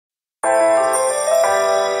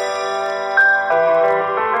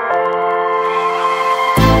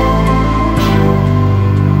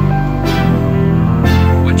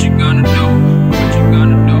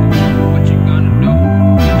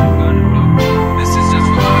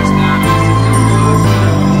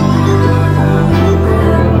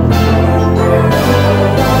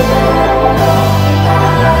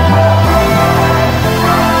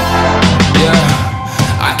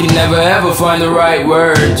find the right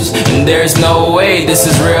words, and there's no way this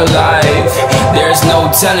is real life. There's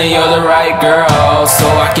no telling you're the right girl, so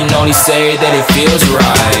I can only say that it feels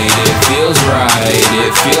right. It feels right,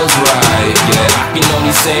 it feels right, yeah. I can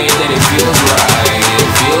only say that it feels right.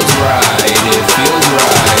 It feels right, it feels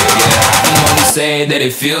right, yeah. I can only say that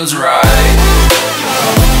it feels right.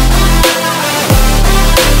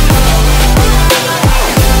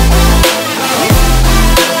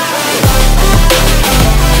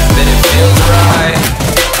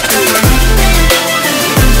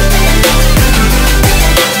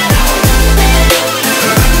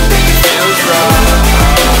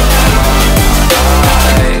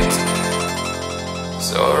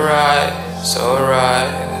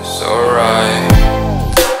 So right.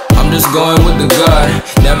 I'm just going with the gut,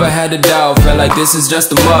 never had a doubt, felt like this is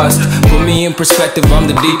just a must. Put me in perspective, I'm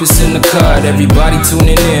the deepest in the cut. Everybody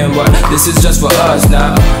tuning in, but this is just for us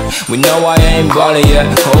now. We know I ain't ballin' yet,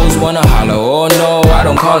 hoes wanna holler, oh no, I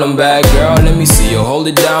don't call them back. Girl, let me see you hold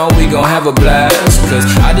it down, we gon' have a blast. Cause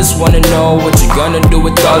I just wanna know what you gonna do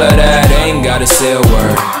with all of that. Ain't gotta say a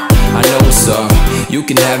word, I know what's up, you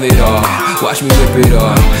can have it all. Watch me rip it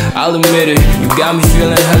off, I'll admit it, you got me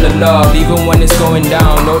feeling hella loved. Even when it's going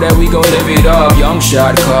down, know that we gon' live it up. Young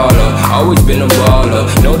shot caller, always been a baller.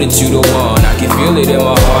 Know that you the one, I can feel it in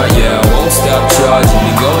my heart, yeah. I won't stop charging,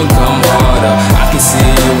 we go and come harder. I can see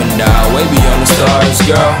you and I, way beyond the stars,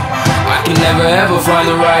 girl. I can never ever find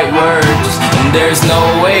the right words, and there's no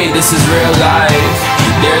way this is real life.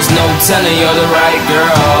 There's no telling you're the right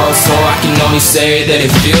girl, so I can only say that it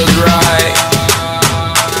feels right.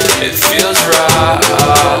 It feels right.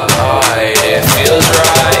 It feels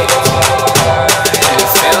right. It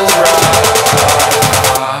feels right.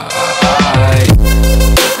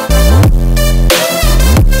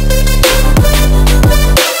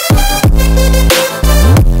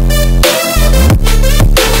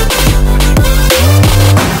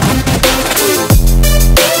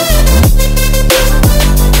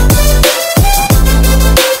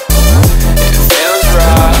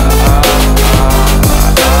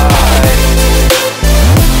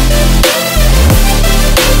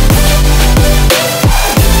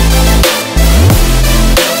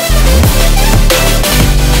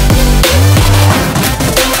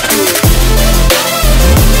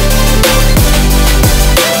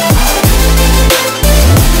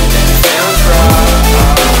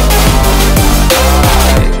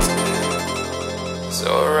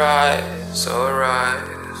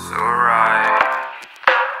 So right.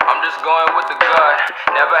 I'm just going with the gut,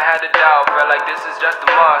 never had a doubt, felt like this is just a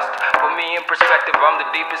must. Put me in perspective, I'm the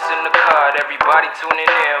deepest in the cut. Everybody tuning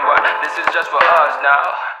in, but this is just for us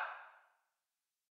now.